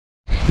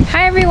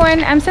Hi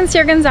everyone, I'm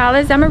Sonsire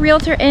Gonzalez. I'm a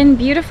realtor in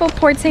beautiful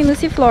Port Saint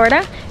Lucie,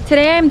 Florida.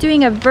 Today I'm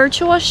doing a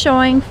virtual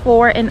showing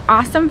for an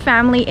awesome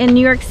family in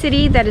New York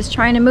City that is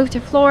trying to move to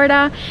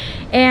Florida,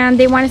 and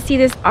they want to see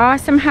this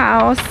awesome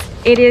house.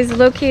 It is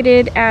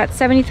located at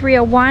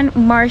 7301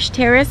 Marsh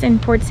Terrace in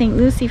Port Saint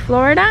Lucie,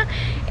 Florida,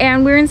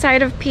 and we're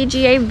inside of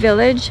PGA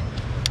Village.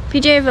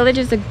 PGA Village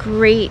is a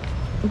great,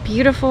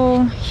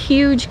 beautiful,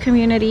 huge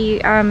community.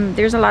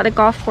 There's a lot of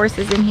golf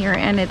courses in here,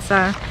 and it's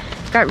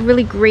got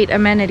really great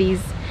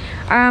amenities.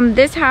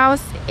 This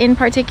house in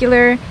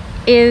particular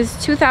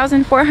is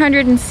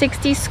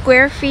 2,460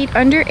 square feet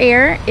under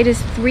air. It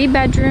is 3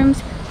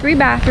 bedrooms, 3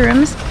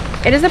 bathrooms.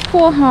 It is a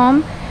pool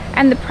home,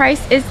 and the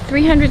price is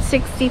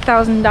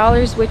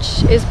 $360,000,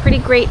 which is pretty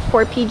great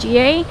for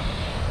PGA.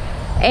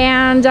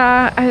 And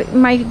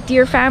my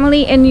dear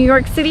family in New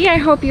York City, I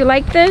hope you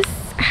like this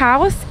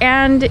house.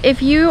 And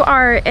if you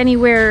are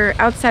anywhere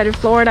outside of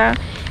Florida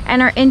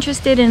and are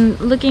interested in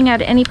looking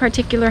at any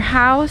particular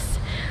house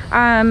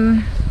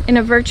in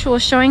a virtual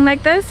showing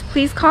like this,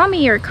 please call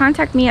me or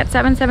contact me at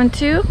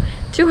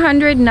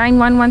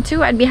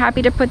 772-200-9112. I'd be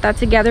happy to put that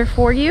together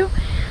for you.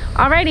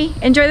 Alrighty,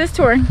 enjoy this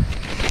tour.